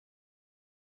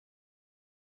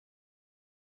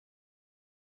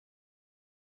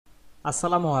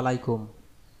Assalamu Walaikum.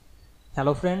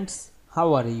 Hello friends,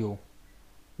 how are you?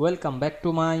 Welcome back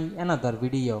to my another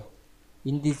video.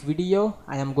 In this video,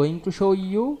 I am going to show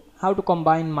you how to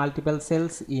combine multiple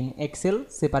cells in Excel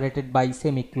separated by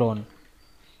semicolon.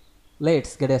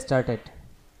 Let's get started.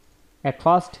 At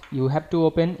first, you have to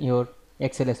open your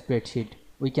Excel spreadsheet.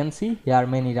 We can see here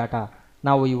many data.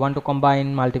 Now we want to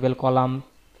combine multiple columns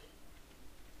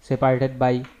separated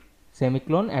by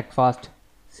semicolon. At first,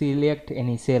 select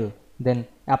any cell, then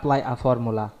apply a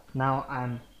formula. Now I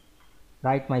am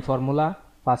write my formula.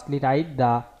 Firstly write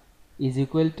the is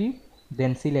equal to,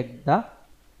 then select the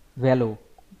value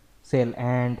cell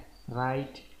and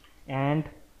write and,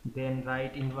 then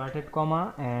write inverted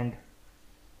comma and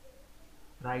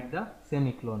write the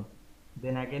semicolon,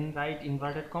 then again write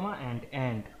inverted comma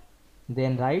and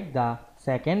then write the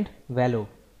second value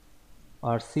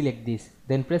or select this,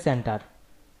 then press enter.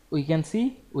 We can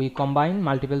see we combine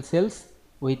multiple cells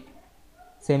with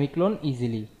semicolon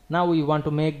easily. Now we want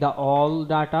to make the all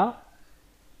data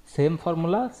same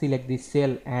formula. Select this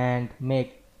cell and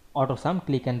make auto sum,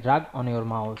 click and drag on your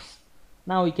mouse.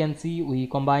 Now we can see we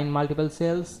combine multiple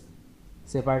cells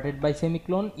separated by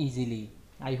semicolon easily.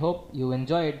 I hope you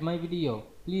enjoyed my video.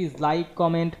 Please like,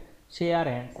 comment, share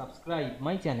and subscribe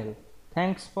my channel.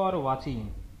 Thanks for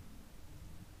watching.